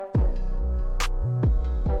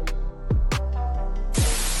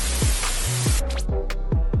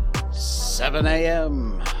11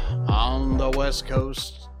 a.m. on the West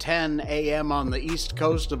Coast, 10 a.m. on the East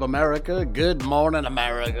Coast of America. Good morning,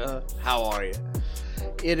 America. How are you?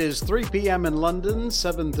 It is 3 p.m. in London,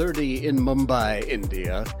 7:30 in Mumbai,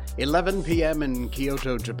 India, 11 p.m. in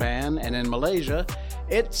Kyoto, Japan, and in Malaysia,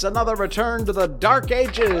 it's another return to the Dark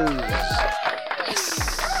Ages.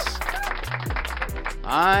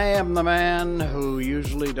 I am the man who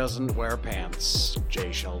usually doesn't wear pants,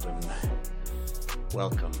 Jay Sheldon.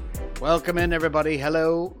 Welcome. Welcome in, everybody.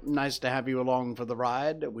 Hello. Nice to have you along for the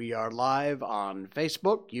ride. We are live on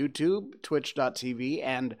Facebook, YouTube, Twitch.tv,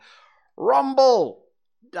 and Rumble.com,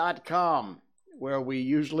 where we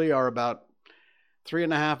usually are about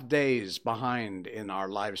 3.5 days behind in our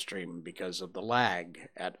live stream because of the lag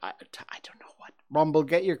at, I don't know what. Rumble,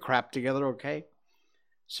 get your crap together, okay?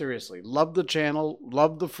 Seriously, love the channel,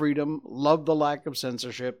 love the freedom, love the lack of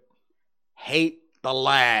censorship, hate the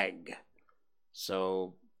lag.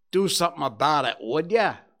 So do something about it, would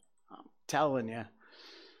ya? I'm telling you.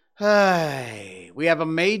 Hey, we have a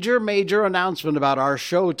major announcement about our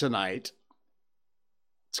show tonight.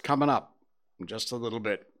 It's coming up in just a little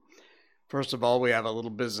bit. First of all, we have a little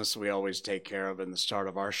business we always take care of in the start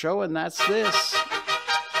of our show, and that's this.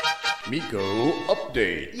 Miko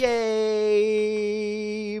Update.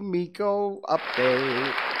 Yay! Miko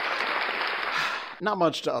Update. Not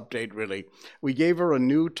much to update, really. We gave her a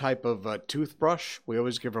new type of toothbrush. We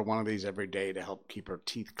always give her one of these every day to help keep her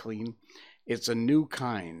teeth clean. It's a new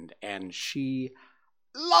kind, and she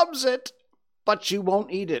loves it, but she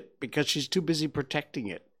won't eat it because she's too busy protecting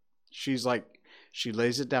it. She's like, she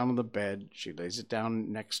lays it down on the bed. She lays it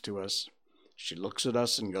down next to us. She looks at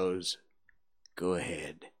us and goes, "Go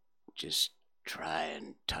ahead. Just try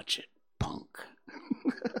and touch it, punk."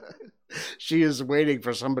 She is waiting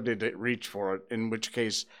for somebody to reach for it, in which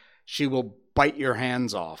case she will bite your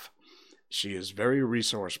hands off. She is very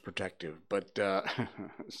resource protective, but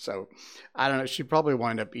so I don't know. She'd probably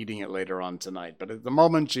wind up eating it later on tonight, but at the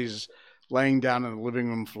moment she's laying down on the living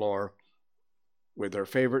room floor with her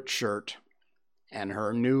favorite shirt and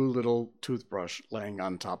her new little toothbrush laying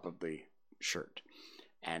on top of the shirt.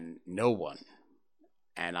 And no one,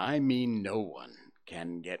 and I mean no one,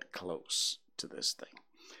 can get close to this thing.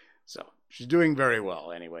 So she's doing very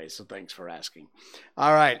well anyway, so thanks for asking.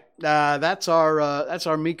 All right, that's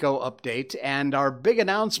our Miko update, and our big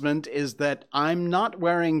announcement is that I'm Not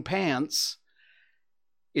Wearing Pants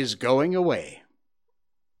is going away,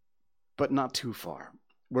 but not too far.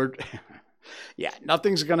 Yeah,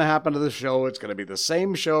 nothing's going to happen to the show. It's going to be the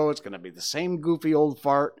same show. It's going to be the same goofy old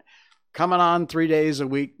fart coming on 3 days a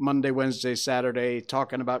week, Monday, Wednesday, Saturday,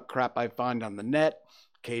 talking about crap I find on the net.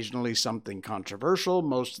 Occasionally something controversial,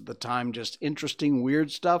 most of the time just interesting,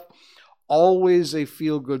 weird stuff. Always a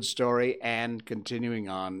feel-good story, and continuing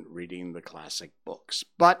on reading the classic books.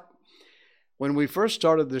 But when we first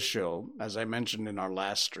started this show, as I mentioned in our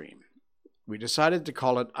last stream, we decided to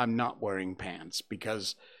call it I'm Not Wearing Pants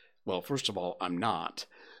because, well, first of all, I'm not.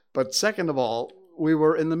 But second of all, we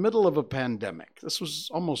were in the middle of a pandemic. This was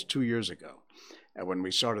almost 2 years ago when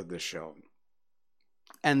we started this show.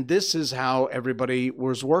 And this is how everybody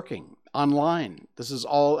was working online. This is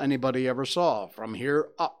all anybody ever saw from here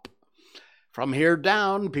up. From here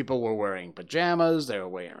down, people were wearing pajamas, they were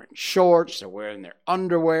wearing shorts, they were wearing their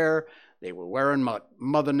underwear, they were wearing what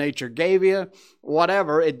Mother Nature gave you,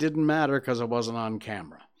 whatever. It didn't matter because it wasn't on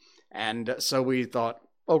camera. And so we thought,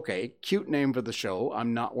 okay, cute name for the show,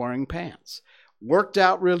 I'm Not Wearing Pants. Worked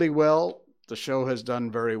out really well. The show has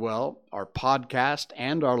done very well. Our podcast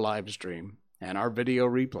and our live stream and our video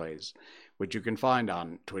replays, which you can find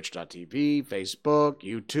on Twitch.tv, Facebook,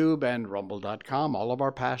 YouTube, and Rumble.com. All of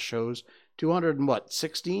our past shows,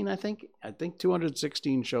 216, I think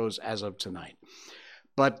 216 shows as of tonight.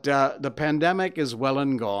 But the pandemic is well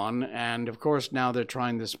and gone, and of course now they're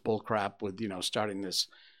trying this bullcrap with, starting this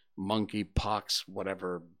monkeypox,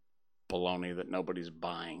 whatever baloney that nobody's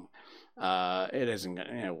buying. It isn't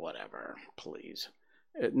gonna, whatever, please.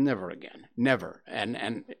 Never again. Never.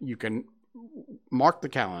 And you can mark the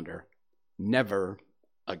calendar, never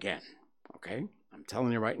again. Okay? I'm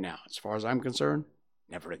telling you right now, as far as I'm concerned,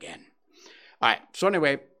 never again. All right. So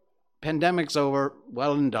anyway, pandemic's over,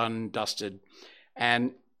 well and done, dusted,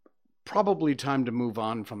 and probably time to move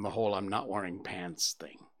on from the whole I'm not wearing pants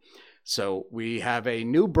thing. So we have a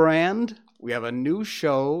new brand, we have a new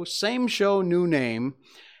show, same show, new name,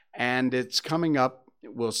 and it's coming up.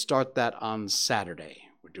 We'll start that on Saturday.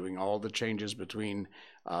 We're doing all the changes between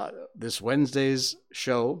this Wednesday's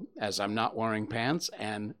show as I'm Not Wearing Pants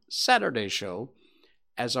and Saturday's show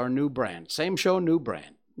as our new brand. Same show, new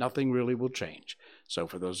brand. Nothing really will change. So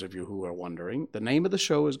for those of you who are wondering, the name of the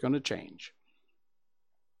show is going to change.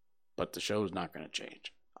 but the show's not going to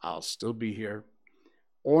change. I'll still be here,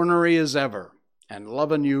 ornery as ever, and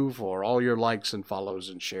loving you for all your likes and follows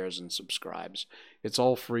and shares and subscribes. It's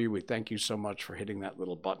all free. We thank you so much for hitting that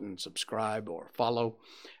little button, subscribe or follow.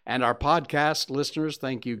 And our podcast listeners,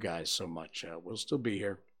 thank you guys so much. We'll still be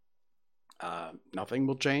here. Nothing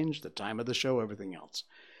will change, the time of the show, everything else.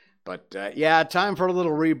 But yeah, time for a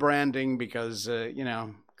little rebranding because,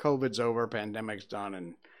 COVID's over, pandemic's done,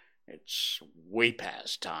 and it's way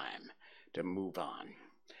past time to move on.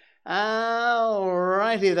 All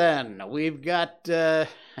righty then. We've got,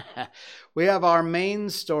 we have our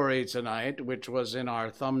main story tonight, which was in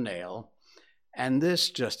our thumbnail. And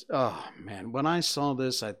this just, oh man, when I saw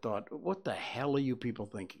this, I thought, what the hell are you people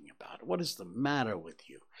thinking about? What is the matter with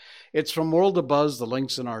you? It's from World of Buzz. The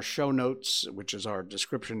link's in our show notes, which is our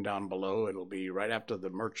description down below. It'll be right after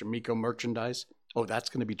the Miko merchandise. Oh, that's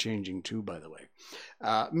going to be changing too, by the way.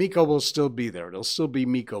 Miko will still be there. It'll still be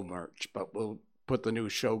Miko merch, but we'll put the new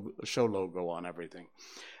show logo on everything.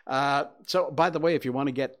 So, by the way, if you want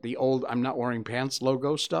to get the old I'm Not Wearing Pants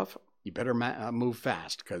logo stuff, you better move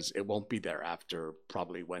fast because it won't be there after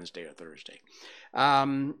probably Wednesday or Thursday.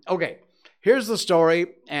 Okay, here's the story.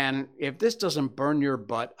 And if this doesn't burn your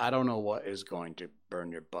butt, I don't know what is going to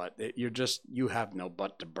burn your butt. You have no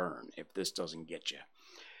butt to burn if this doesn't get you.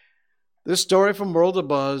 This story from World of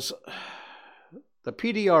Buzz. The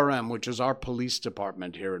PDRM, which is our police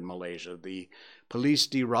department here in Malaysia, the Police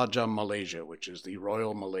Diraja Malaysia, which is the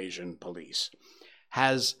Royal Malaysian Police,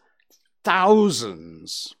 has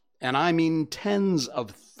thousands, and I mean tens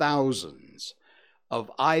of thousands,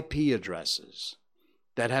 of IP addresses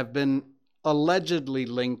that have been allegedly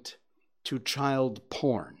linked to child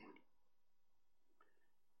porn.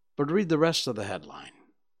 But read the rest of the headline.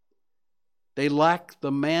 They lack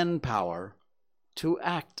the manpower to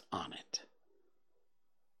act on it.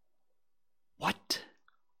 What?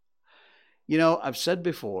 I've said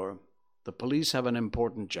before, the police have an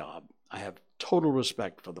important job. I have total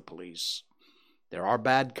respect for the police. There are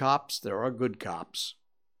bad cops, there are good cops.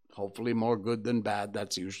 Hopefully more good than bad,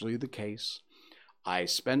 that's usually the case. I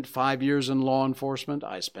spent 5 years in law enforcement.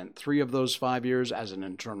 I spent 3 of those 5 years as an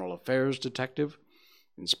internal affairs detective,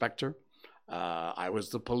 inspector. I was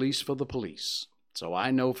the police for the police. So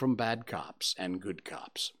I know from bad cops and good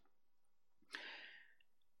cops.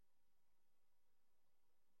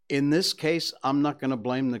 In this case, I'm not going to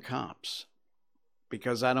blame the cops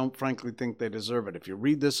because I don't frankly think they deserve it. If you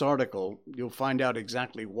read this article, you'll find out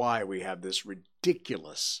exactly why we have this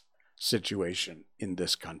ridiculous situation in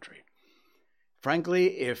this country.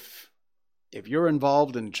 Frankly, if you're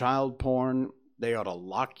involved in child porn, they ought to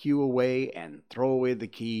lock you away and throw away the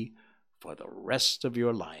key for the rest of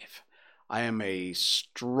your life. I am a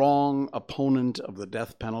strong opponent of the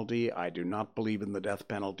death penalty. I do not believe in the death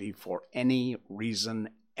penalty for any reason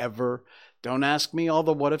ever. Don't ask me all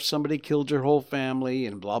the what if somebody killed your whole family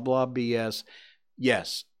and blah, blah, BS.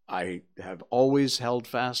 Yes, I have always held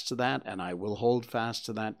fast to that, and I will hold fast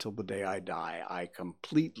to that till the day I die. I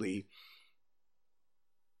completely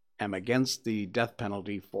am against the death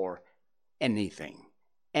penalty for anything.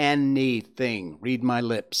 Anything. Read my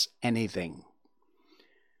lips. Anything.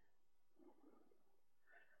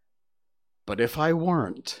 But if I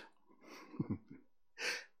weren't,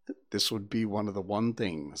 this would be one of the one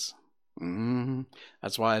things.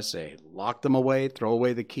 That's why I say, lock them away, throw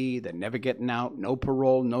away the key, they're never getting out, no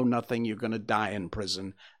parole, no nothing, you're going to die in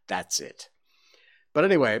prison. That's it. But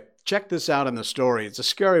anyway, check this out in the story. It's a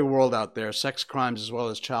scary world out there. Sex crimes as well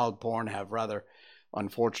as child porn have rather,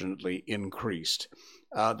 unfortunately, increased.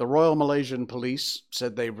 The Royal Malaysian Police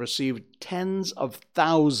said they've received tens of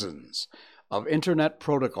thousands of Internet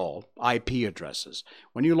Protocol IP addresses.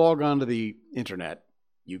 When you log on to the Internet,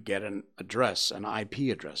 you get an address, an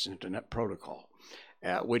IP address, Internet Protocol,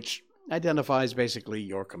 which identifies basically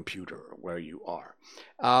your computer, where you are.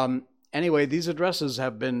 Anyway, these addresses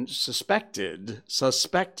have been suspected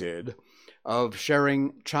of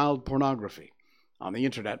sharing child pornography on the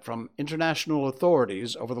Internet from international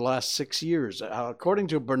authorities over the last 6 years. According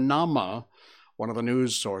to Bernama, one of the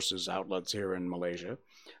news sources outlets here in Malaysia,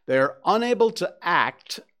 they're unable to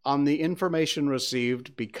act on the information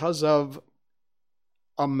received because of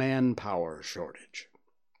a manpower shortage.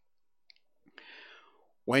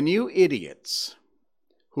 When you idiots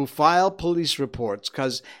who file police reports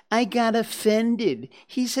because I got offended,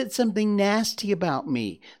 he said something nasty about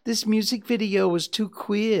me, this music video was too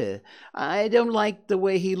queer, I don't like the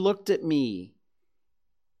way he looked at me.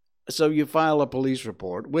 So you file a police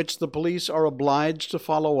report, which the police are obliged to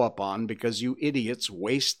follow up on because you idiots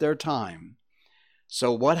waste their time.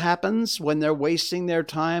 So what happens when they're wasting their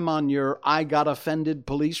time on your I got offended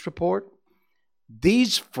police report?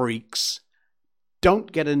 These freaks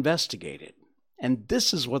don't get investigated. And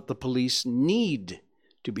this is what the police need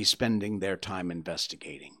to be spending their time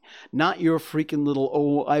investigating. Not your freaking little,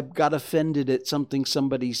 oh, I got offended at something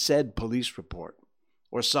somebody said police report,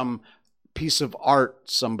 or some piece of art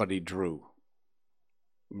somebody drew.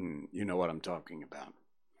 You know what I'm talking about.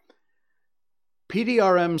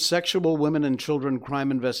 PDRM Sexual Women and Children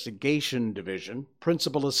Crime Investigation Division,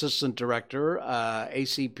 Principal Assistant Director,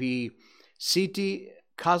 ACP Siti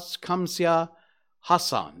Kamsia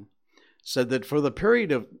Hassan, said that for the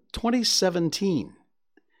period of 2017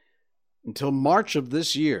 until March of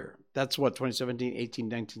this year, that's what, 2017, 18,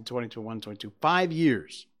 19, 20, 21, 22, 5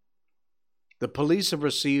 years, the police have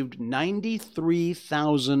received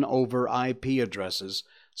 93,000 over IP addresses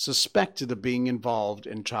suspected of being involved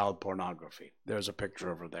in child pornography. There's a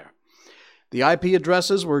picture over there. The IP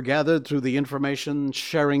addresses were gathered through the information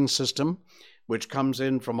sharing system, which comes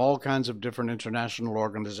in from all kinds of different international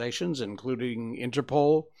organizations, including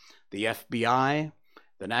Interpol, the FBI,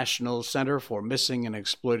 the National Center for Missing and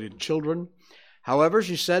Exploited Children. However,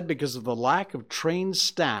 she said because of the lack of trained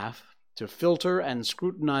staff to filter and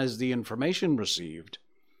scrutinize the information received,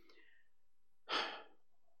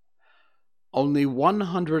 only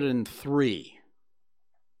 103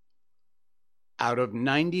 out of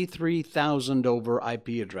 93,000 over IP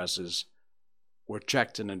addresses were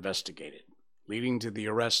checked and investigated, leading to the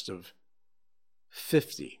arrest of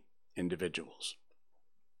 50 individuals.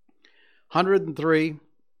 103,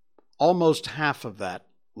 almost half of that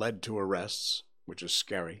led to arrests, which is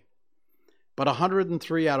scary. But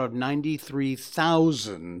 103 out of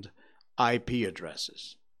 93,000 IP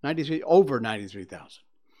addresses, over 93,000.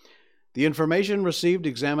 The information received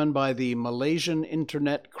examined by the Malaysian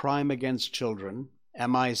Internet Crime Against Children,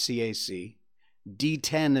 MICAC,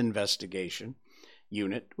 D10 investigation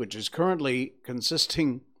unit, which is currently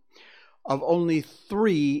consisting of only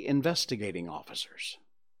 3 investigating officers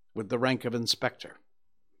with the rank of inspector.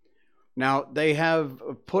 Now, they have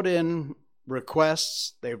put in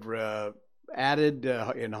requests, they've added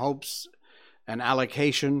in hopes an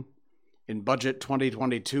allocation in budget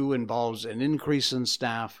 2022 involves an increase in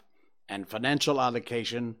staff and financial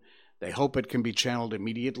allocation. They hope it can be channeled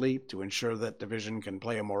immediately to ensure that division can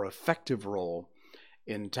play a more effective role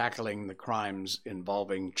in tackling the crimes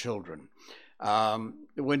involving children.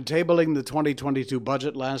 When tabling the 2022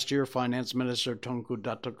 budget last year, Finance Minister Tunku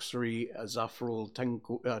Datuk Sri Zafrul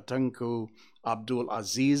Tunku Abdul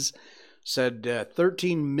Aziz said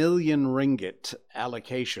 13 million ringgit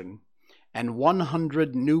allocation and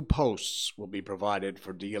 100 new posts will be provided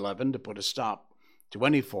for D11 to put a stop to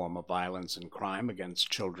any form of violence and crime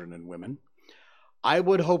against children and women. I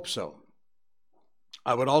would hope so.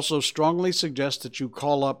 I would also strongly suggest that you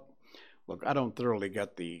call up. Look, I don't thoroughly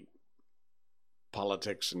get the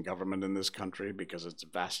politics and government in this country because it's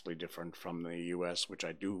vastly different from the U.S., which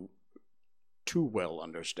I do too well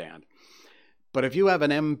understand. But if you have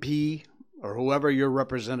an MP or whoever your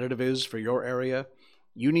representative is for your area,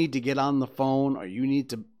 you need to get on the phone or you need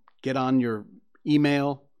to get on your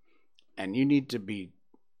email and you need to be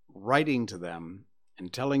writing to them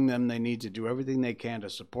and telling them they need to do everything they can to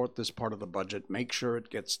support this part of the budget, make sure it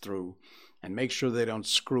gets through, and make sure they don't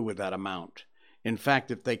screw with that amount. In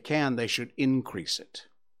fact, if they can, they should increase it.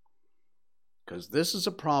 Because this is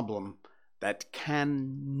a problem that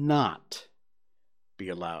cannot be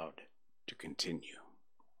allowed to continue.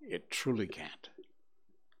 It truly can't.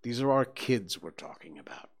 These are our kids we're talking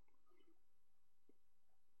about.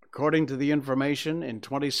 According to the information, in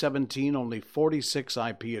 2017, only 46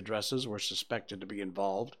 IP addresses were suspected to be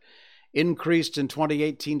involved, increased in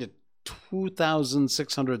 2018 to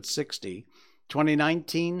 2,660,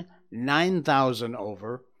 2019, 9,000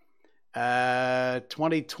 over,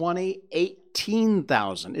 2020,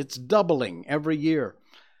 18,000. It's doubling every year.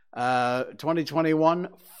 2021,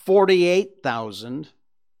 48,000,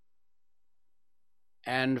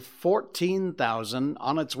 and 14,000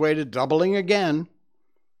 on its way to doubling again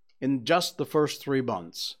in just the first 3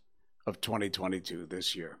 months of 2022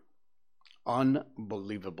 this year.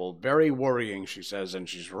 Unbelievable. Very worrying, she says, and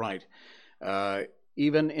she's right.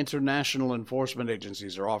 Even international enforcement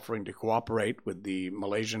agencies are offering to cooperate with the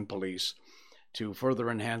Malaysian police to further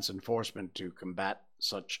enhance enforcement to combat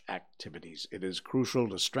such activities. It is crucial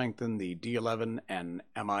to strengthen the D11 and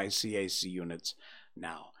MICAC units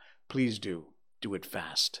now. Please do it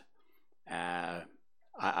fast.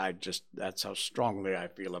 That's how strongly I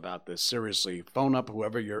feel about this. Seriously, phone up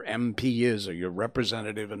whoever your MP is or your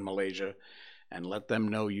representative in Malaysia and let them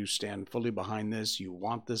know you stand fully behind this. You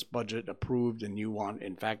want this budget approved and you want,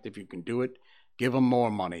 in fact, if you can do it, give them more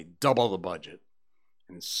money, double the budget.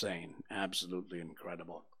 Insane. Absolutely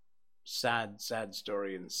incredible. Sad, sad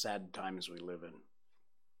story and sad times we live in.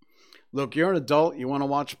 Look, you're an adult, you want to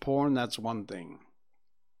watch porn, that's one thing.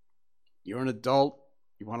 You're an adult,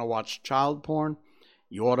 you want to watch child porn,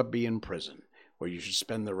 you ought to be in prison, where you should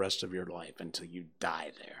spend the rest of your life until you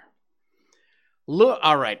die there. Look,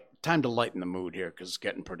 all right, time to lighten the mood here because it's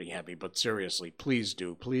getting pretty heavy, but seriously, please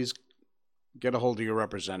get a hold of your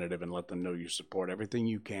representative and let them know you support everything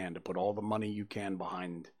you can to put all the money you can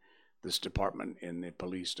behind this department in the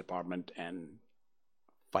police department and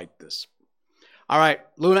fight this. All right,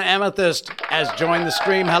 Luna Amethyst has joined the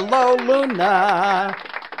stream. Hello, Luna.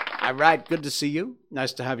 All right, good to see you.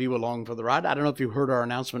 Nice to have you along for the ride. I don't know if you heard our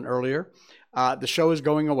announcement earlier. The show is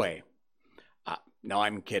going away. No,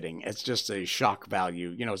 I'm kidding. It's just a shock value.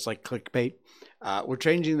 You know, it's like clickbait. We're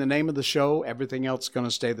changing the name of the show. Everything else is going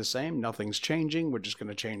to stay the same. Nothing's changing. We're just going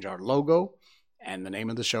to change our logo and the name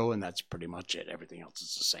of the show, and that's pretty much it. Everything else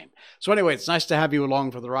is the same. So anyway, it's nice to have you along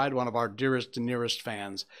for the ride. One of our dearest and nearest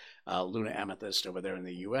fans, Luna Amethyst over there in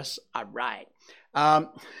the U.S. All right.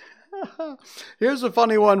 Here's a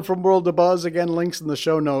funny one from World of Buzz. Again, links in the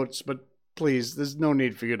show notes, but please, there's no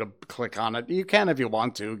need for you to click on it. You can if you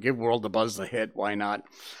want to. Give World of Buzz the hit. Why not?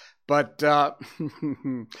 But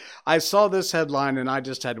I saw this headline, and I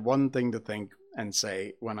just had one thing to think and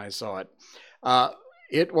say when I saw it.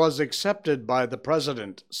 It was accepted by the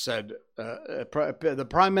president, said the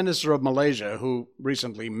Prime Minister of Malaysia, who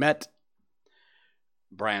recently met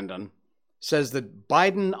Brandon, says that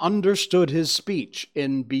Biden understood his speech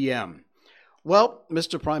in BM. Well,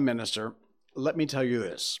 Mr. Prime Minister, let me tell you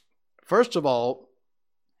this. First of all,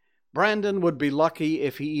 Brandon would be lucky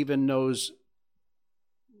if he even knows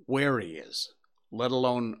where he is, let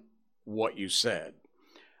alone what you said.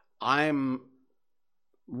 I'm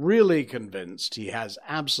really convinced he has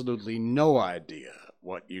absolutely no idea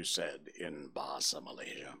what you said in Bahasa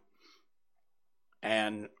Malaysia.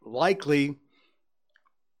 And likely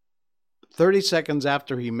 30 seconds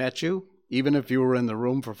after he met you, even if you were in the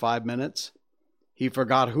room for 5 minutes, he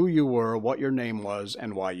forgot who you were, what your name was,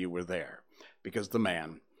 and why you were there. Because the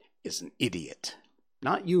man is an idiot.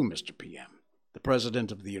 Not you, Mr. PM. The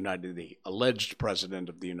President of the alleged President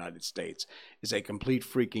of the United States is a complete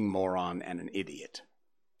freaking moron and an idiot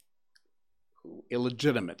who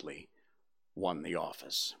illegitimately won the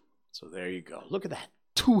office. So there you go. Look at that.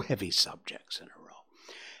 2 heavy subjects in a row.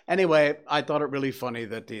 Anyway, I thought it really funny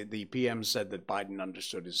that the PM said that Biden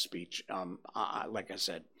understood his speech. Like I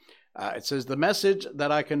said, it says, the message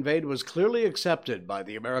that I conveyed was clearly accepted by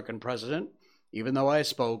the American president, even though I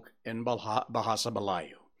spoke in Bahasa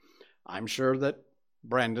Melayu. I'm sure that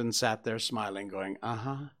Brandon sat there smiling, going,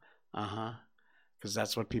 because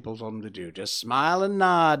that's what people told him to do. Just smile and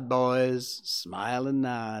nod, boys. Smile and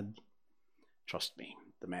nod. Trust me,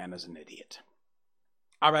 the man is an idiot.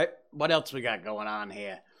 All right, what else we got going on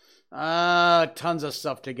here? Tons of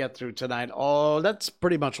stuff to get through tonight. Oh, that's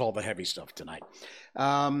pretty much all the heavy stuff tonight.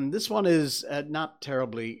 This one is not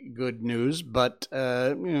terribly good news, but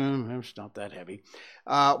it's not that heavy.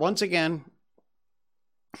 Once again,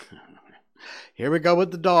 here we go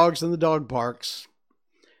with the dogs and the dog parks.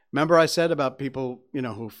 Remember I said about people,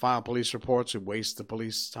 who file police reports, who waste the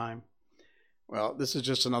police time? Well, this is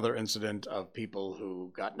just another incident of people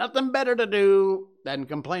who got nothing better to do than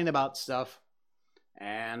complain about stuff.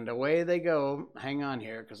 And away they go. Hang on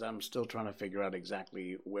here, because I'm still trying to figure out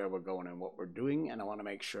exactly where we're going and what we're doing. And I want to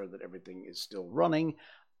make sure that everything is still running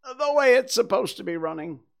the way it's supposed to be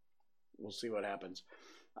running. We'll see what happens.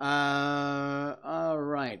 All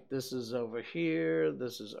right. This is over here.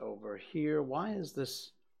 This is over here. Why is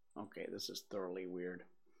this? Okay, this is thoroughly weird.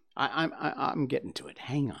 I'm getting to it.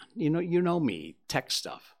 Hang on. You know me, tech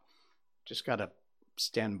stuff. Just got to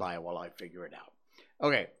stand by while I figure it out.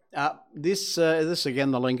 Okay. This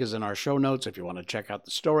again, the link is in our show notes if you want to check out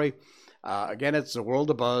the story. Again, it's the World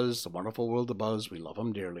of Buzz, the wonderful World of Buzz. We love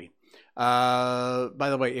them dearly. By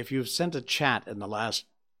the way, if you've sent a chat in the last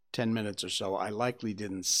 10 minutes or so, I likely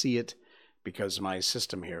didn't see it because my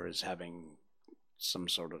system here is having some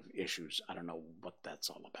sort of issues. I don't know what that's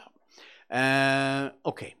all about.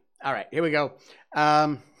 Okay. All right. Here we go.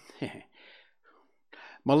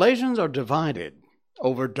 Malaysians are divided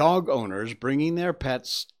over dog owners bringing their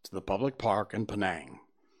pets to the public park in Penang.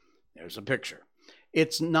 There's a picture.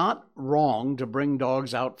 It's not wrong to bring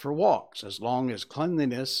dogs out for walks as long as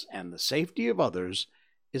cleanliness and the safety of others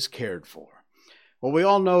is cared for. Well, we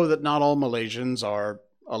all know that not all Malaysians are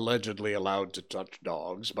allegedly allowed to touch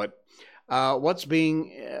dogs, but what's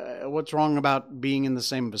wrong about being in the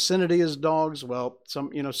same vicinity as dogs? Well,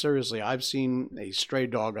 seriously, I've seen a stray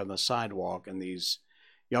dog on the sidewalk and these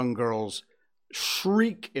young girls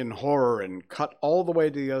shriek in horror and cut all the way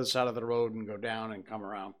to the other side of the road and go down and come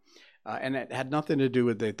around. And it had nothing to do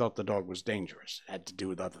with they thought the dog was dangerous. It had to do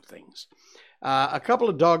with other things. A couple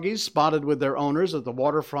of doggies spotted with their owners at the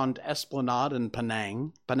waterfront Esplanade in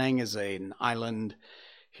Penang. Penang is an island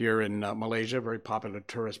here in Malaysia, a very popular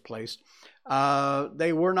tourist place.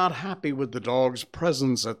 They were not happy with the dog's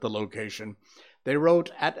presence at the location. They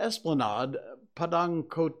wrote, "At Esplanade, Padang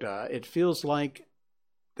Kota, it feels like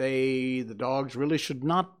the dogs really should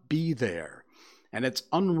not be there, and it's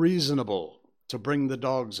unreasonable to bring the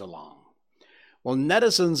dogs along." Well,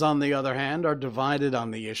 netizens, on the other hand, are divided on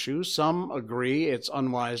the issue. Some agree it's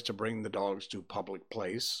unwise to bring the dogs to public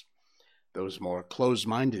place, those more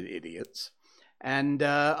closed-minded idiots. And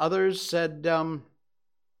others said, "I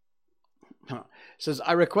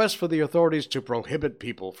request for the authorities to prohibit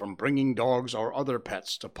people from bringing dogs or other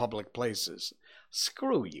pets to public places."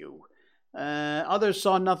 Screw you. Others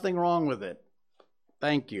saw nothing wrong with it.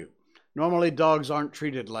 Thank you. Normally, dogs aren't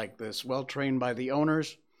treated like this, well trained by the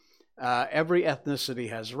owners. Every ethnicity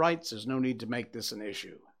has rights. There's no need to make this an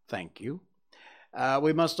issue. Thank you.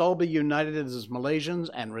 We must all be united as Malaysians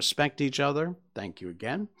and respect each other. Thank you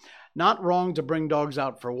again. Not wrong to bring dogs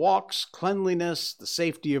out for walks. Cleanliness, the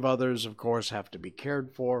safety of others, of course, have to be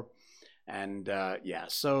cared for. And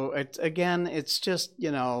so it's just,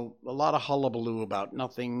 a lot of hullabaloo about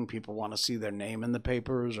nothing. People want to see their name in the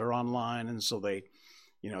papers or online, and so they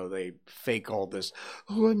fake all this.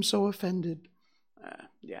 "Oh, I'm so offended."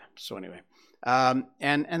 So anyway.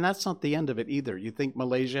 And that's not the end of it either. You think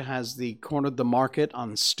Malaysia has cornered the market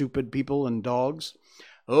on stupid people and dogs?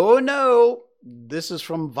 Oh, no. This is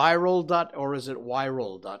from viral. Or is it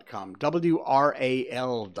Wyral.com? WRAL.com.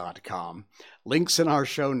 Links in our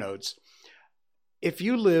show notes. If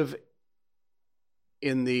you live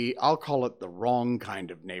in I'll call it the wrong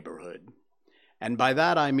kind of neighborhood, and by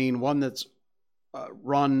that I mean one that's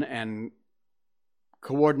run and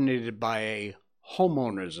coordinated by a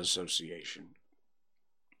homeowners association,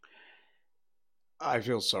 I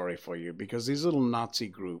feel sorry for you, because these little Nazi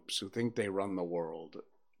groups who think they run the world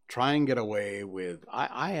try and get away with...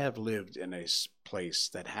 I have lived in a place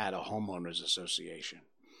that had a homeowners association,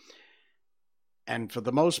 and for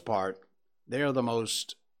the most part, they are the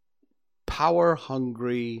most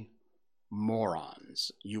power-hungry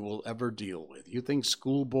morons you will ever deal with. You think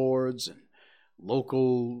school boards and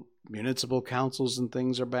local municipal councils and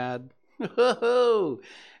things are bad?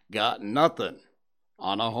 Got nothing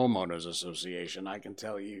on a homeowners association, I can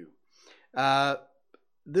tell you.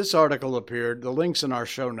 This article appeared. The link's in our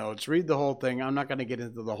show notes. Read the whole thing. I'm not going to get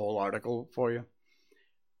into the whole article for you.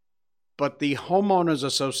 But the homeowners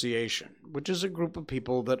association, which is a group of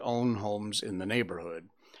people that own homes in the neighborhood,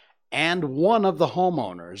 and one of the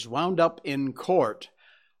homeowners wound up in court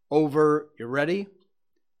over, you ready?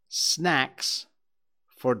 Snacks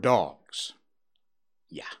for dogs.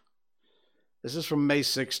 Yeah. This is from May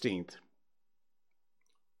 16th.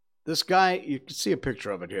 This guy, you can see a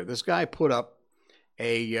picture of it here. This guy put up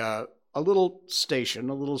a little station,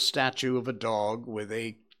 a little statue of a dog with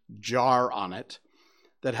a jar on it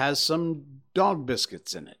that has some dog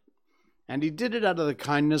biscuits in it. And he did it out of the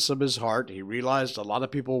kindness of his heart. He realized a lot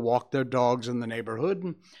of people walk their dogs in the neighborhood,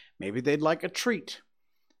 and maybe they'd like a treat.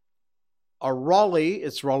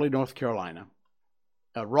 It's Raleigh, North Carolina.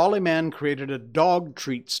 A Raleigh man created a dog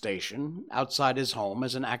treat station outside his home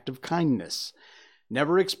as an act of kindness,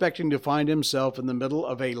 never expecting to find himself in the middle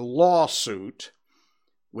of a lawsuit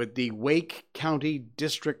with the Wake County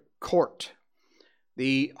District Court.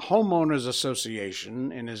 The homeowners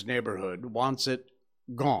association in his neighborhood wants it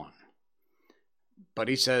gone. But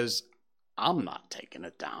he says, "I'm not taking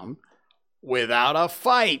it down without a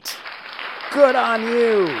fight." Good on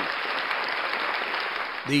you.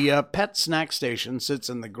 The pet snack station sits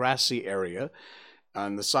in the grassy area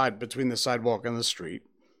on the side between the sidewalk and the street.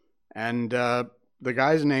 And the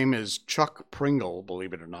guy's name is Chuck Pringle,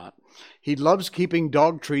 believe it or not. He loves keeping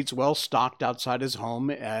dog treats well stocked outside his home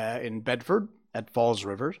in Bedford at Falls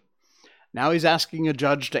River. Now he's asking a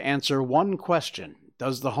judge to answer one question.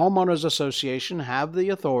 Does the homeowners association have the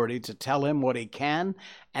authority to tell him what he can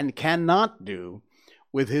and cannot do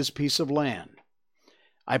with his piece of land?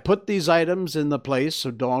 I put these items in the place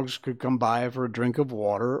so dogs could come by for a drink of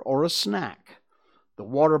water or a snack. The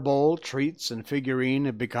water bowl, treats, and figurine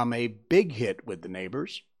have become a big hit with the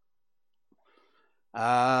neighbors.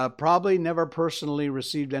 Probably never personally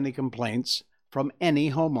received any complaints from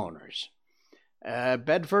any homeowners.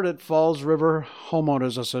 Bedford at Falls River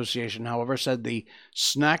Homeowners Association, however, said the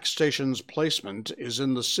snack station's placement is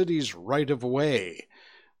in the city's right-of-way,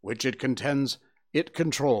 which it contends it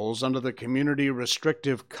controls under the community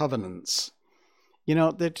restrictive covenants.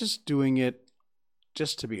 They're just doing it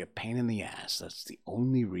just to be a pain in the ass. That's the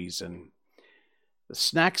only reason. The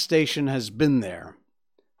snack station has been there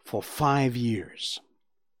for 5 years.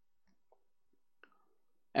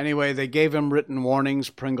 Anyway, they gave him written warnings.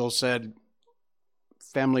 Pringle said,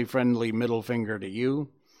 family-friendly middle finger to you.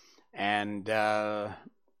 And they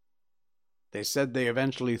said they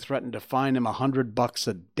eventually threatened to fine him $100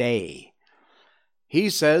 a day. He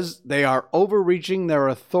says they are overreaching their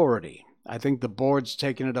authority. I think the board's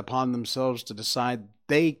taken it upon themselves to decide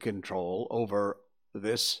they control over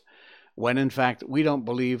this, when in fact we don't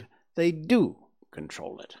believe they do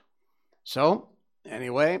control it. So,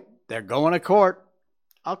 anyway, they're going to court.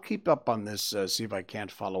 I'll keep up on this, see if I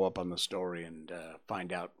can't follow up on the story and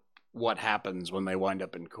find out what happens when they wind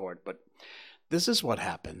up in court. But this is what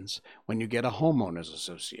happens when you get a homeowners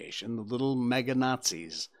association, the little mega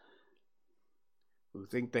Nazis who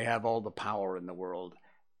think they have all the power in the world,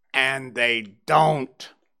 and they don't.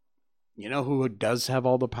 You know who does have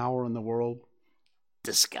all the power in the world?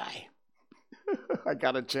 This guy. I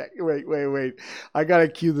gotta check. Wait. I gotta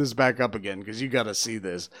cue this back up again because you gotta see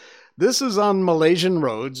this. This is on Malaysian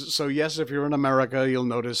roads. So yes, if you're in America, you'll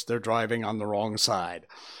notice they're driving on the wrong side.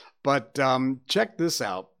 But check this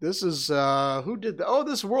out. This is, who did that? Oh,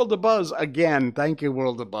 this World of Buzz. Again, thank you,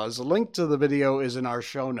 World of Buzz. A link to the video is in our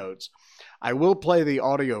show notes. I will play the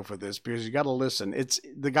audio for this because you got to listen.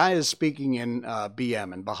 The guy is speaking in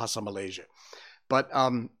BM, in Bahasa Malaysia. But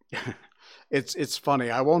it's funny.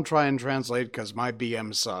 I won't try and translate because my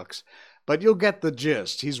BM sucks. But you'll get the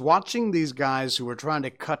gist. He's watching these guys who are trying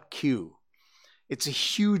to cut queue. It's a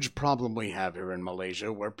huge problem we have here in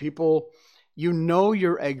Malaysia where people, you know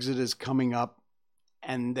your exit is coming up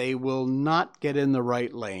and they will not get in the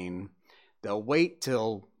right lane. They'll wait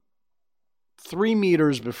till 3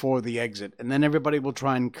 meters before the exit, and then everybody will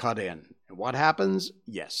try and cut in. And what happens?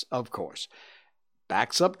 Yes, of course.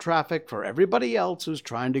 Backs up traffic for everybody else who's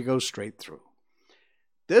trying to go straight through.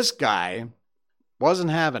 This guy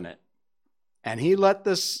wasn't having it. And he let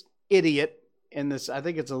this idiot in this, I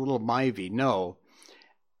think it's a little Myvi, no.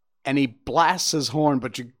 And he blasts his horn,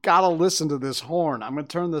 but you gotta listen to this horn. I'm going to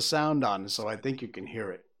turn the sound on so I think you can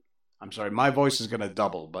hear it. I'm sorry, my voice is going to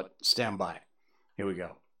double, but stand by. Here we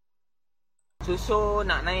go. Susu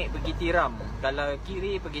nak naik pergi tiram. Kalau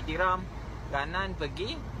kiri pergi tiram, kanan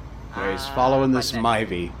pergi. He's following this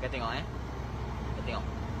Myvi. Kau tengok Kau tengok.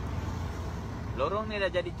 Lorong ni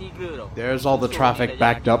dah jadi 3 tau. There's all the traffic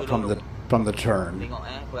backed up from the turn. Tengok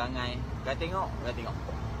perangai. Kau tengok.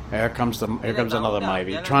 Here comes another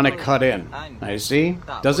Myvi trying to cut in. Now you see?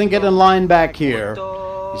 Doesn't get in line back here.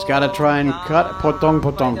 He's got to try and cut, potong,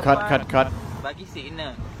 cut.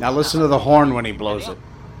 Now listen to the horn when he blows it.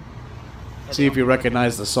 See if you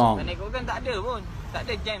recognize the song.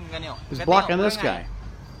 He's blocking this guy.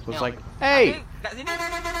 So it's like, hey!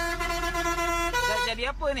 Jadi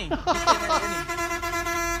apa ni?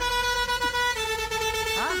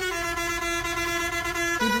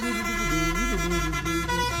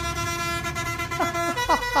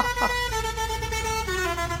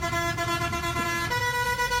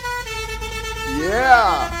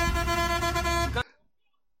 Yeah!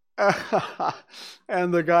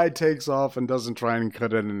 And the guy takes off and doesn't try and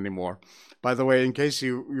cut in anymore. By the way, in case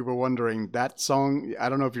you were wondering, that song, I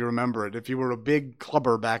don't know if you remember it. If you were a big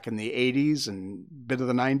clubber back in the 80s and bit of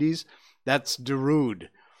the 90s, that's Darude.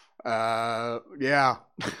 Yeah.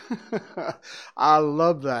 I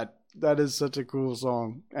love that. That is such a cool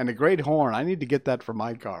song. And a great horn. I need to get that for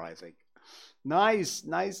my car, I think. Nice.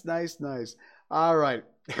 All right.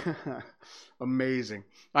 Amazing.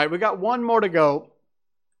 All right, we got one more to go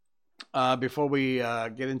before we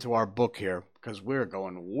get into our book here, because we're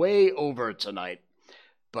going way over tonight.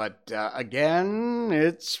 But again,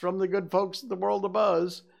 it's from the good folks at the World of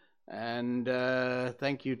Buzz. And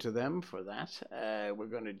thank you to them for that. We're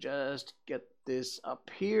going to just get this up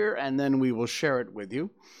here, and then we will share it with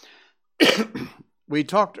you. We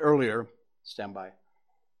talked earlier, stand by.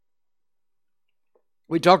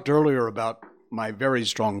 We talked earlier about my very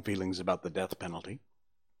strong feelings about the death penalty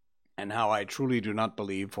and how I truly do not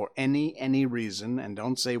believe for any reason, and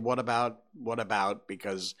don't say what about,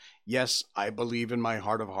 because yes, I believe in my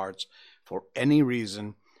heart of hearts, for any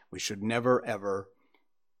reason, we should never, ever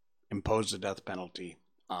impose the death penalty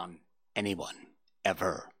on anyone,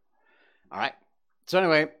 ever. All right. So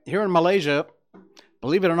anyway, here in Malaysia,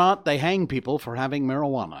 believe it or not, they hang people for having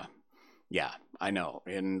marijuana. Yeah, I know.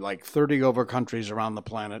 In like 30 over countries around the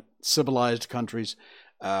planet, civilized countries,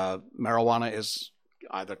 marijuana is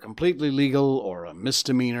either completely legal or a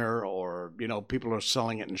misdemeanor, or, people are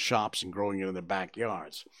selling it in shops and growing it in their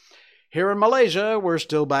backyards. Here in Malaysia, we're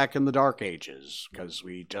still back in the dark ages because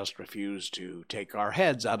we just refuse to take our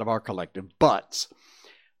heads out of our collective butts.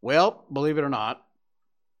 Well, believe it or not,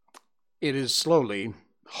 it is slowly,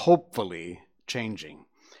 hopefully, changing.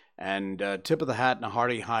 And tip of the hat and a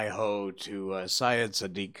hearty hi-ho to Syed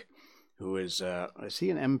Sadiq, who is he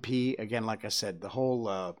an MP? Again, like I said, the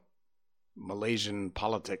whole Malaysian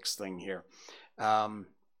politics thing here.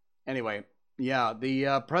 Anyway, yeah,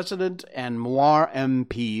 the president and Muar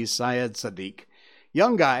MP, Syed Sadiq,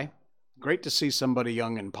 young guy. Great to see somebody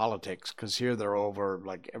young in politics, because here they're over,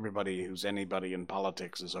 like everybody who's anybody in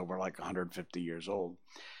politics is over like 150 years old.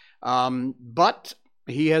 But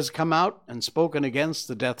he has come out and spoken against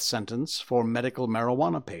the death sentence for medical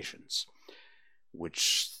marijuana patients,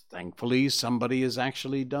 which thankfully somebody has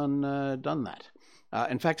actually done that.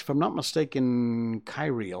 In fact, if I'm not mistaken,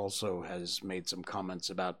 Kyrie also has made some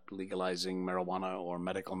comments about legalizing marijuana or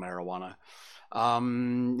medical marijuana.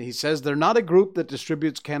 He says they're not a group that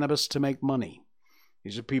distributes cannabis to make money.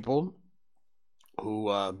 These are people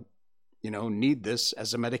who, need this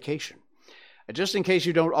as a medication. Just in case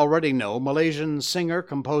you don't already know, Malaysian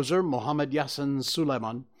singer-composer Muhammad Yassin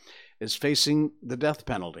Sulaiman is facing the death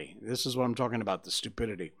penalty. This is what I'm talking about, the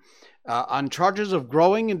stupidity. On charges of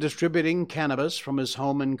growing and distributing cannabis from his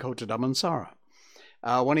home in Kota Damansara.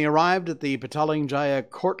 When he arrived at the Petaling Jaya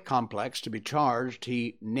court complex to be charged,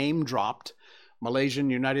 he name-dropped Malaysian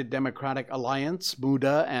United Democratic Alliance,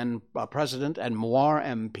 MUDA, and President and Muar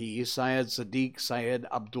MP Syed Sadiq Syed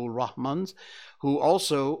Abdul Rahman, who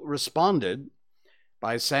also responded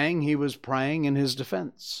by saying he was praying in his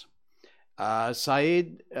defense.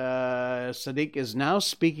 Syed Sadiq is now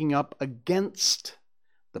speaking up against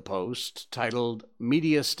the post titled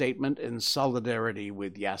Media Statement in Solidarity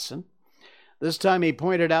with Yassin. This time he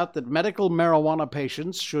pointed out that medical marijuana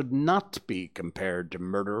patients should not be compared to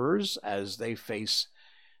murderers as they face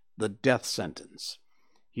the death sentence.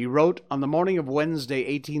 He wrote, on the morning of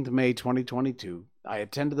Wednesday, 18th May 2022, I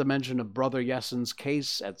attended the mention of Brother Yassin's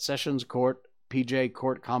case at Sessions Court, PJ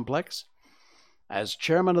Court Complex. As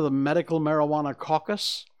chairman of the Medical Marijuana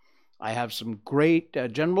Caucus, I have some great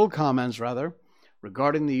general comments,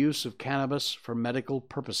 regarding the use of cannabis for medical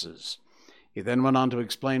purposes. He then went on to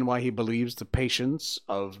explain why he believes the patients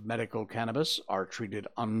of medical cannabis are treated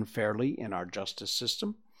unfairly in our justice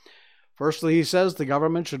system. Firstly, he says the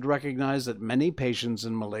government should recognize that many patients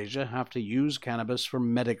in Malaysia have to use cannabis for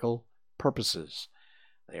medical purposes.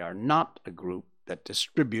 They are not a group that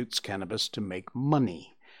distributes cannabis to make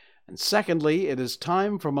money. And secondly, it is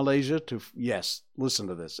time for Malaysia to, yes, listen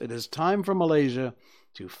to this, it is time for Malaysia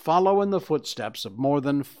to follow in the footsteps of more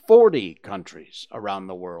than 40 countries around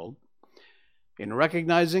the world in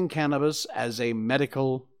recognizing cannabis as a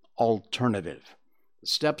medical alternative. The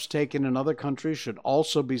steps taken in other countries should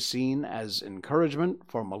also be seen as encouragement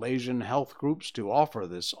for Malaysian health groups to offer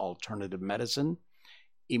this alternative medicine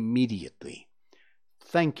immediately.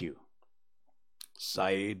 Thank you,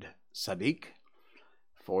 Syed Sadiq,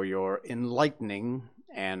 for your enlightening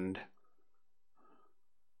and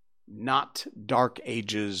not Dark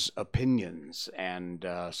Ages opinions and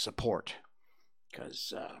support.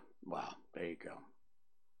 Because, wow, there you go.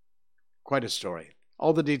 Quite a story.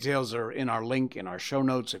 All the details are in our link in our show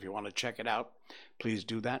notes. If you want to check it out, please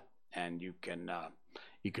do that, and you can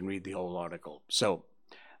read the whole article. So,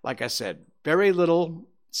 like I said, very little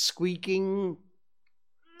squeaking,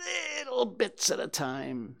 little bits at a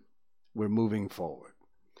time. We're moving forward.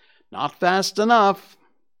 Not fast enough,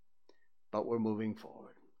 but we're moving forward.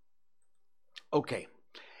 Okay,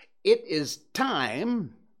 it is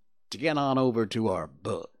time to get on over to our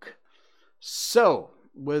book. So,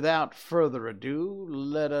 without further ado,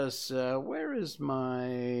 let us, where is my,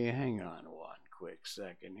 hang on one quick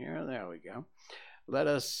second here, there we go. Let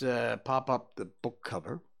us pop up the book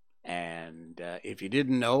cover, and if you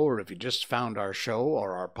didn't know, or if you just found our show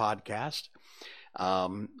or our podcast,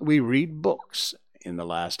 we read books in the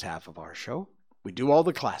last half of our show. We do all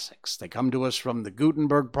the classics. They come to us from the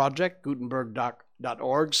Gutenberg Project,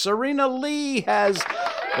 gutenberg.org. Serena Lee has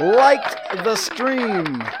liked the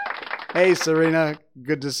stream. Hey, Serena,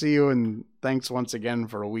 good to see you, and thanks once again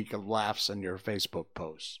for a week of laughs in your Facebook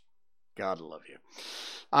posts. God love you.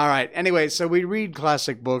 All right, anyway, so we read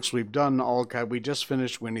classic books. We've done we just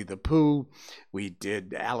finished Winnie the Pooh. We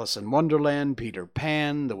did Alice in Wonderland, Peter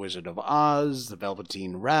Pan, The Wizard of Oz, The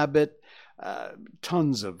Velveteen Rabbit.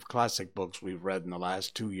 Tons of classic books we've read in the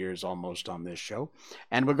last 2 years almost on this show.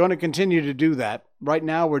 And we're going to continue to do that. Right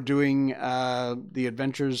now we're doing The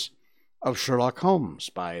Adventures of Sherlock Holmes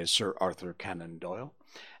by Sir Arthur Conan Doyle.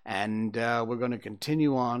 And we're going to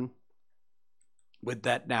continue on with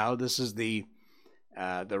that now. This is the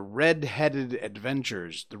Red-Headed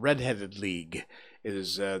Adventures. The Red-Headed League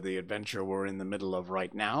is the adventure we're in the middle of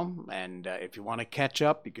right now. And if you want to catch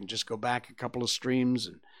up, you can just go back a couple of streams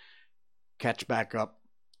and catch back up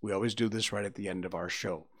We always do this right at the end of our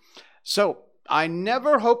show. So, I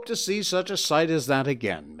never hope to see such a sight as that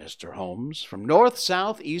again, Mr. Holmes. From north,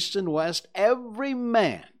 south, east, and west, every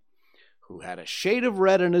man who had a shade of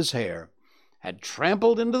red in his hair had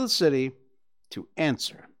trampled into the city to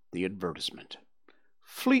answer the advertisement.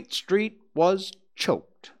 Fleet Street was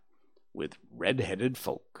choked with red-headed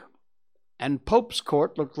folk, and Pope's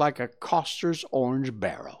Court looked like a coster's orange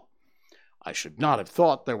barrel. I should not have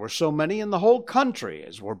thought there were so many in the whole country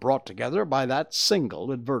as were brought together by that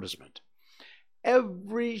single advertisement.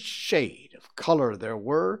 Every shade of color there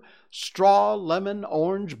were, straw, lemon,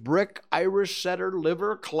 orange, brick, Irish setter,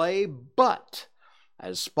 liver, clay, but,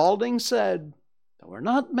 as Spaulding said, there were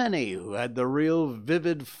not many who had the real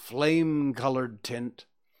vivid flame-colored tint.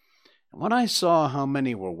 And when I saw how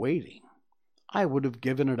many were waiting, I would have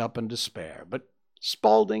given it up in despair, but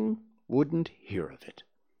Spaulding wouldn't hear of it.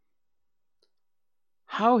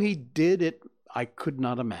 How he did it, I could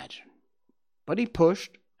not imagine. But he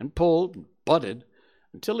pushed and pulled and butted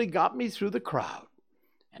until he got me through the crowd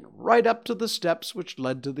and right up to the steps which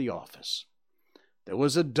led to the office. There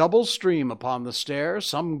was a double stream upon the stair,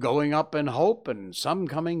 some going up in hope and some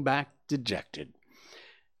coming back dejected.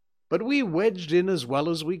 But we wedged in as well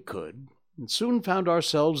as we could and soon found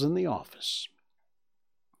ourselves in the office.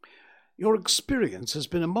 "Your experience has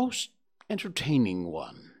been a most entertaining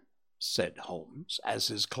one," said Holmes, as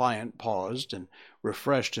his client paused and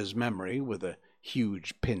refreshed his memory with a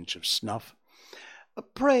huge pinch of snuff.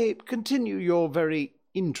 "Pray continue your very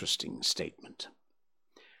interesting statement."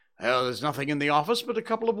 "Well, there's nothing in the office but a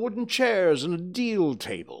couple of wooden chairs and a deal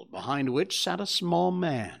table, behind which sat a small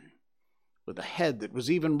man, with a head that was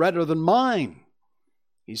even redder than mine.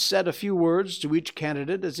 He said a few words to each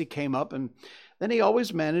candidate as he came up, and then he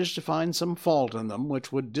always managed to find some fault in them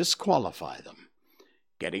which would disqualify them.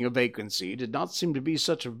 Getting a vacancy did not seem to be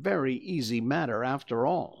such a very easy matter after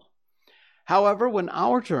all. However, when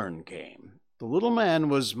our turn came, the little man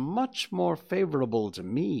was much more favorable to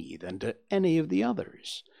me than to any of the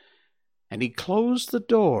others, and he closed the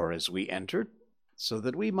door as we entered so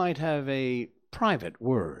that we might have a private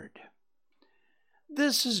word.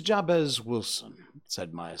 'This is Jabez Wilson,'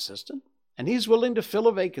 said my assistant, 'and he's willing to fill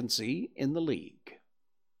a vacancy in the League.'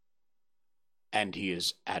 'And he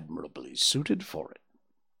is admirably suited for it,'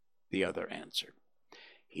 the other answered.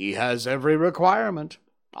 'He has every requirement.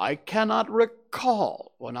 I cannot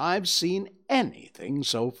recall when I've seen anything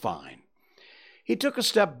so fine.' He took a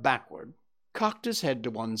step backward, cocked his head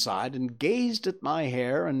to one side, and gazed at my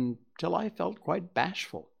hair until I felt quite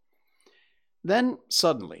bashful. Then,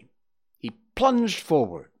 suddenly, he plunged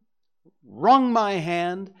forward, wrung my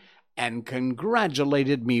hand, and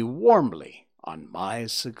congratulated me warmly on my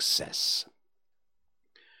success.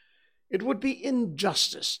 'It would be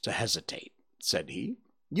injustice to hesitate,' said he.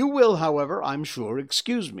 'You will, however, I'm sure,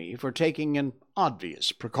 excuse me for taking an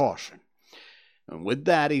obvious precaution.' And with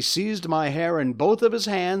that he seized my hair in both of his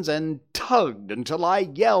hands and tugged until I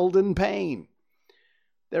yelled in pain.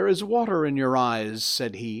 'There is water in your eyes,'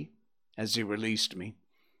 said he, as he released me.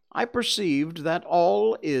 'I perceived that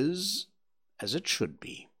all is as it should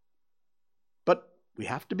be. But we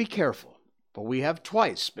have to be careful, for we have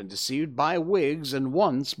twice been deceived by wigs and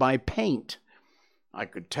once by paint. I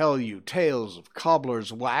could tell you tales of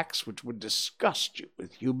cobbler's wax which would disgust you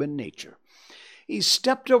with human nature.' He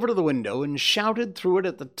stepped over to the window and shouted through it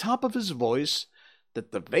at the top of his voice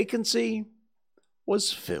that the vacancy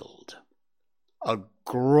was filled. A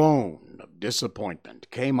groan of disappointment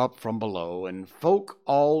came up from below, and folk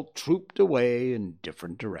all trooped away in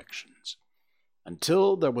different directions,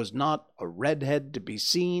 until there was not a redhead to be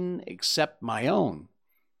seen except my own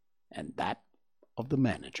and that of the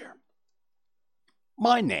manager.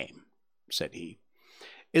 'My name,' said he,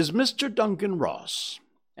 'is Mr. Duncan Ross,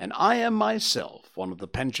 and I am myself one of the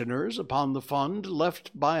pensioners upon the fund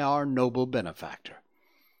left by our noble benefactor.'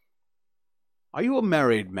 'Are you a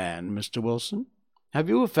married man, Mr. Wilson? Have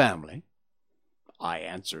you a family?' I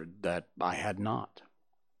answered that I had not.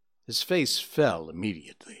 His face fell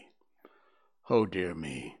immediately. 'Oh, dear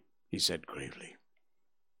me,' he said gravely.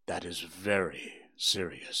 'That is very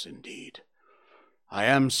serious indeed. I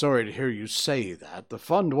am sorry to hear you say that. The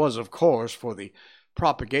fund was, of course, for the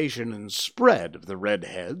propagation and spread of the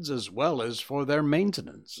redheads as well as for their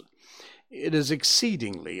maintenance. It is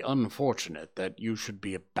exceedingly unfortunate that you should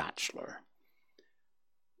be a bachelor.'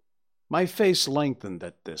 My face lengthened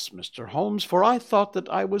at this, Mr. Holmes, for I thought that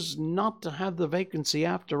I was not to have the vacancy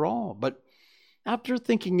after all, but after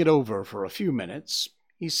thinking it over for a few minutes,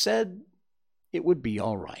 he said it would be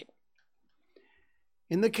all right.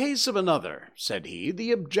 'In the case of another,' said he,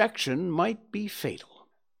 'the objection might be fatal.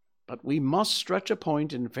 but we must stretch a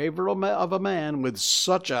point in favor of a man with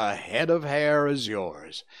such a head of hair as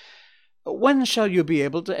yours. When shall you be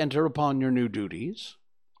able to enter upon your new duties?"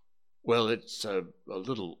 "Well, it's a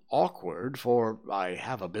little awkward, for I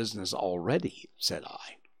have a business already," said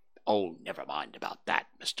I. "Oh, never mind about that,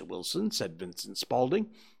 Mr. Wilson," said Vincent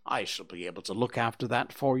Spaulding. "I shall be able to look after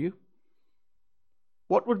that for you."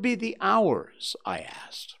 "What would be the hours?" I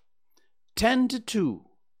asked. 10 to 2.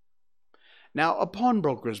 Now, a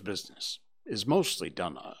pawnbroker's business is mostly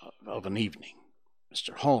done of an evening,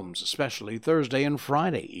 Mr. Holmes especially Thursday and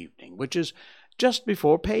Friday evening, which is just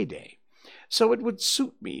before payday, so it would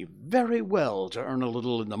suit me very well to earn a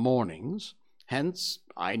little in the mornings. Hence,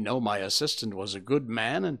 I know my assistant was a good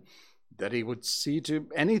man, and that he would see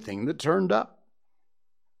to anything that turned up.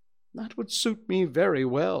 "That would suit me very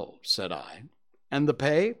well," said I. "And the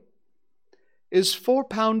pay?" "Is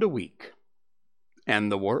 £4 a week."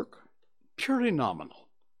 "And the work?" "Purely nominal."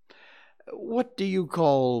 "What do you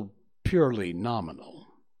call purely nominal?"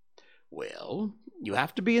 "Well, you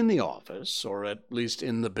have to be in the office, or at least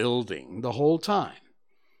in the building, the whole time.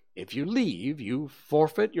 If you leave, you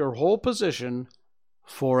forfeit your whole position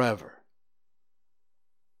forever."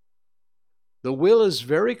 The will is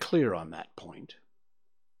very clear on that point.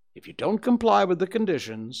 If you don't comply with the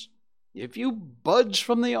conditions, if you budge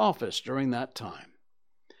from the office during that time,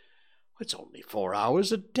 "It's only 4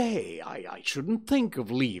 hours a day. I shouldn't think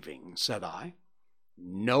of leaving," said I.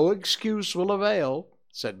 "No excuse will avail,"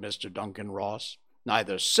 said Mr. Duncan Ross.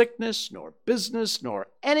 "Neither sickness, nor business, nor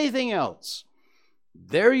anything else.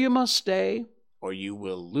 There you must stay, or you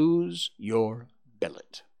will lose your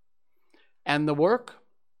billet." "And the work?"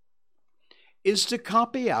 "Is to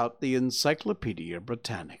copy out the Encyclopedia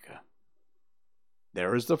Britannica.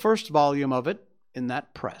 There is the first volume of it in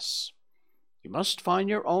that press. You must find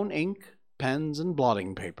your own ink, pens, and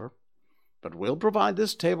blotting paper, but we'll provide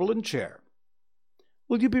this table and chair.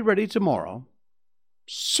 Will you be ready tomorrow?"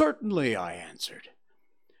 "Certainly," I answered.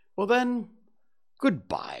 "Well then,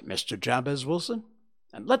 good-bye, Mr. Jabez Wilson,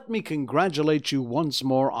 and let me congratulate you once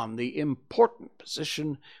more on the important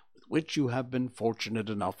position with which you have been fortunate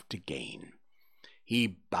enough to gain." He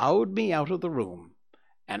bowed me out of the room,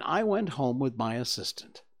 and I went home with my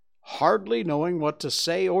assistant, hardly knowing what to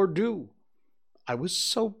say or do. I was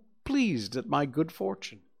so pleased at my good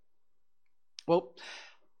fortune. Well,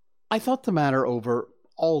 I thought the matter over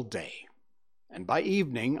all day, and by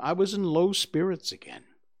evening I was in low spirits again,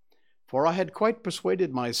 for I had quite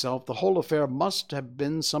persuaded myself the whole affair must have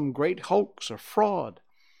been some great hoax or fraud,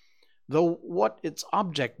 though what its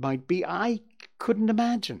object might be I couldn't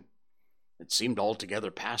imagine. It seemed altogether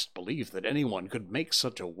past belief that anyone could make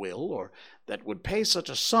such a will, or that would pay such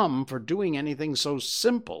a sum for doing anything so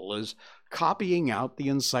simple as copying out the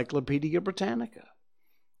Encyclopedia Britannica.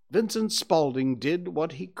 Vincent Spaulding did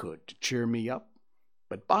what he could to cheer me up,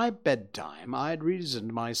 but by bedtime I had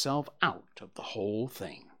reasoned myself out of the whole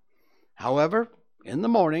thing. However, in the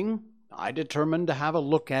morning I determined to have a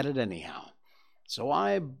look at it anyhow, so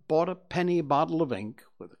I bought a penny bottle of ink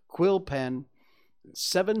with a quill pen and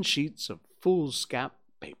 7 sheets of foolscap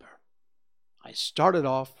paper. I started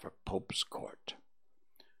off for Pope's Court.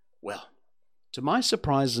 Well, to my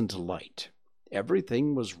surprise and delight,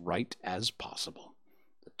 everything was right as possible.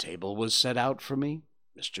 The table was set out for me.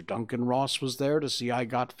 Mr. Duncan Ross was there to see I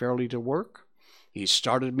got fairly to work. He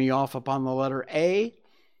started me off upon the letter A,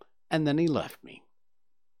 and then he left me.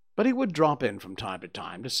 But he would drop in from time to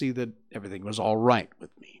time to see that everything was all right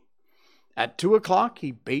with me. At 2 o'clock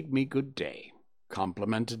he bade me good day,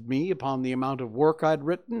 complimented me upon the amount of work I'd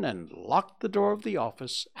written, and locked the door of the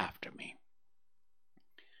office after me.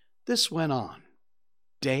 This went on,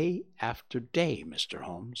 day after day, Mr.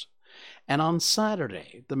 Holmes, and on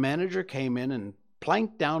Saturday the manager came in and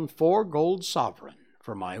planked down 4 gold sovereign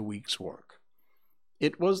for my week's work.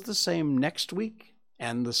 It was the same next week,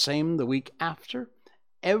 and the same the week after.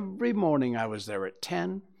 Every morning I was there at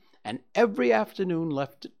 10, and every afternoon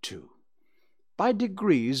left at 2. By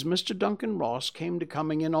degrees, Mr. Duncan Ross came to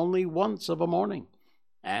coming in only once of a morning,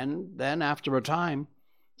 and then, after a time,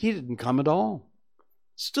 he didn't come at all.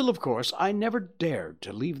 Still, of course, I never dared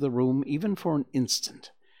to leave the room even for an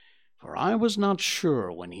instant, for I was not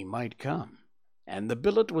sure when he might come, and the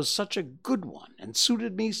billet was such a good one and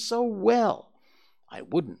suited me so well, I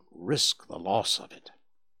wouldn't risk the loss of it.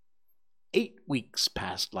 8 weeks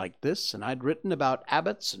passed like this, and I'd written about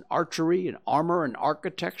abbots and archery and armor and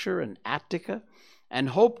architecture and Attica, and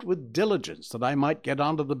hoped with diligence that I might get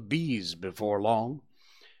onto the bees before long.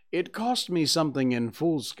 It cost me something in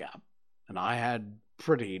foolscap, and I had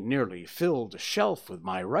pretty nearly filled a shelf with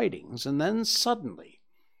my writings, and then suddenly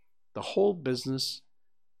the whole business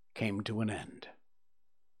came to an end.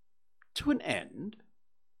 To an end?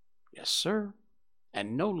 Yes, sir,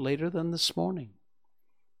 and no later than this morning.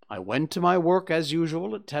 I went to my work as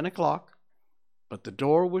usual at 10 o'clock, but the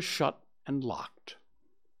door was shut and locked,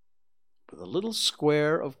 with a little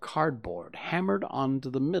square of cardboard hammered onto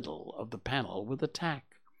the middle of the panel with a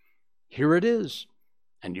tack. Here it is,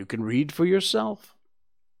 and you can read for yourself.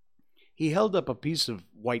 He held up a piece of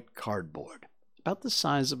white cardboard, about the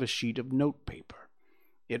size of a sheet of notepaper.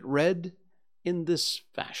 It read in this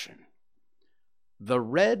fashion: "The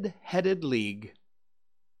Red-Headed League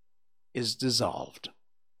is dissolved.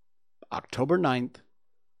 October 9th,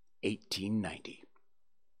 1890.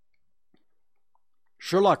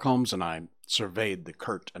 Sherlock Holmes and I surveyed the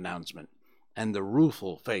curt announcement and the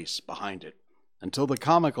rueful face behind it until the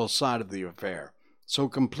comical side of the affair so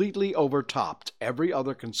completely overtopped every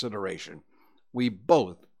other consideration, we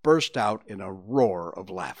both burst out in a roar of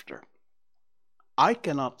laughter. "I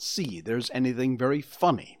cannot see there's anything very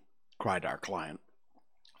funny," cried our client,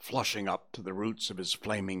 flushing up to the roots of his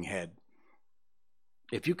flaming head.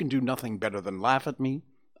 "If you can do nothing better than laugh at me,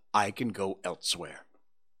 I can go elsewhere."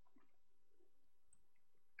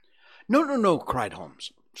 No, cried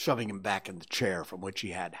Holmes, shoving him back in the chair from which he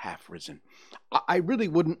had half risen. "I really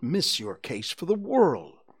wouldn't miss your case for the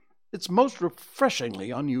world. It's most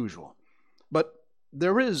refreshingly unusual. But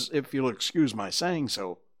there is, if you'll excuse my saying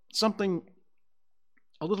so, something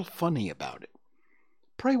a little funny about it.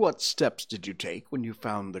 Pray what steps did you take when you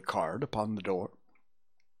found the card upon the door?"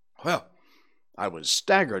 "Well, I was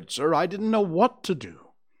staggered, sir. I didn't know what to do.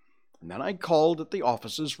 And then I called at the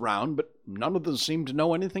offices round, but none of them seemed to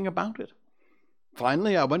know anything about it.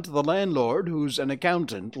 Finally, I went to the landlord, who's an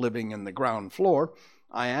accountant living in the ground floor.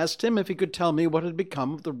 I asked him if he could tell me what had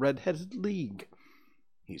become of the Red-Headed League.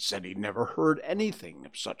 He said he'd never heard anything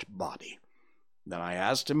of such body. Then I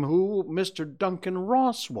asked him who Mr. Duncan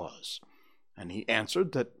Ross was, and he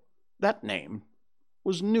answered that that name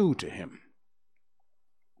was new to him."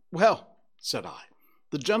 "Well," said I,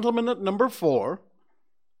 "the gentleman at number 4?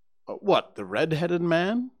 "What, the red-headed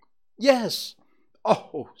man?" "Yes."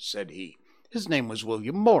 "Oh," said he, "his name was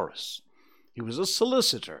William Morris. He was a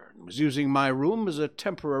solicitor and was using my room as a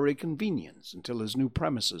temporary convenience until his new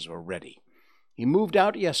premises were ready. He moved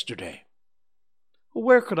out yesterday."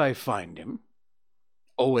 "Where could I find him?"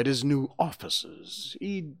 "Oh, at his new offices.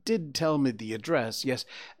 He did tell me the address. Yes,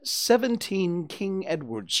 17 King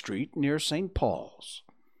Edward Street, near St. Paul's.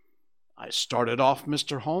 I started off,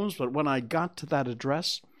 Mr. Holmes, but when I got to that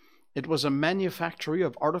address, it was a manufactory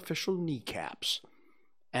of artificial kneecaps,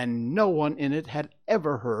 and no one in it had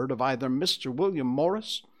ever heard of either Mr. William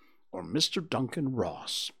Morris or Mr. Duncan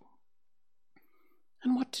Ross."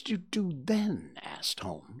 "And what did you do then?" asked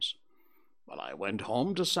Holmes. "Well, I went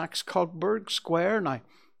home to Saxe-Coburg Square, and I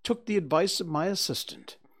took the advice of my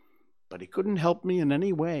assistant. But he couldn't help me in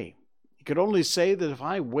any way. He could only say that if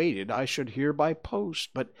I waited, I should hear by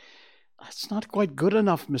post. But that's not quite good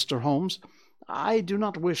enough, Mr. Holmes. I do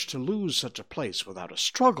not wish to lose such a place without a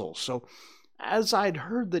struggle, so as I'd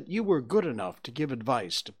heard that you were good enough to give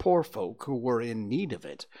advice to poor folk who were in need of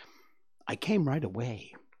it, I came right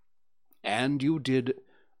away." "And you did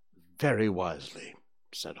very wisely,"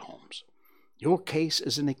 said Holmes. "Your case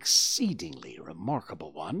is an exceedingly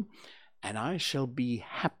remarkable one, and I shall be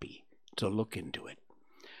happy to look into it.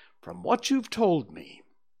 From what you've told me,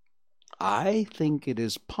 I think it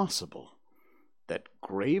is possible that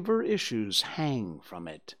graver issues hang from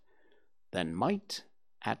it than might,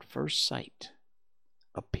 at first sight,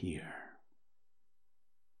 appear."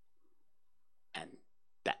 And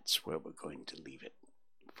that's where we're going to leave it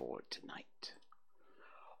for tonight.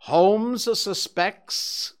 Holmes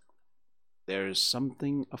suspects there's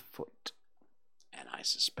something afoot, and I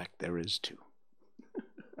suspect there is too.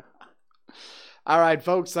 All right,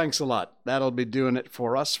 folks, thanks a lot. That'll be doing it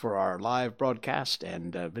for us for our live broadcast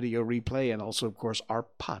and video replay, and also, of course, our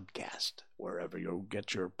podcast. Wherever you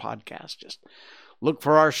get your podcast, just look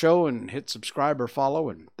for our show and hit subscribe or follow,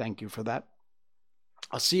 and thank you for that.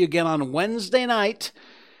 I'll see you again on Wednesday night,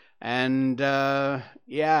 and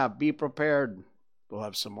be prepared. We'll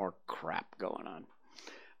have some more crap going on.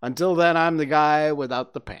 Until then, I'm the guy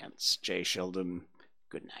without the pants, Jay Sheldon.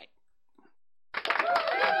 Good night.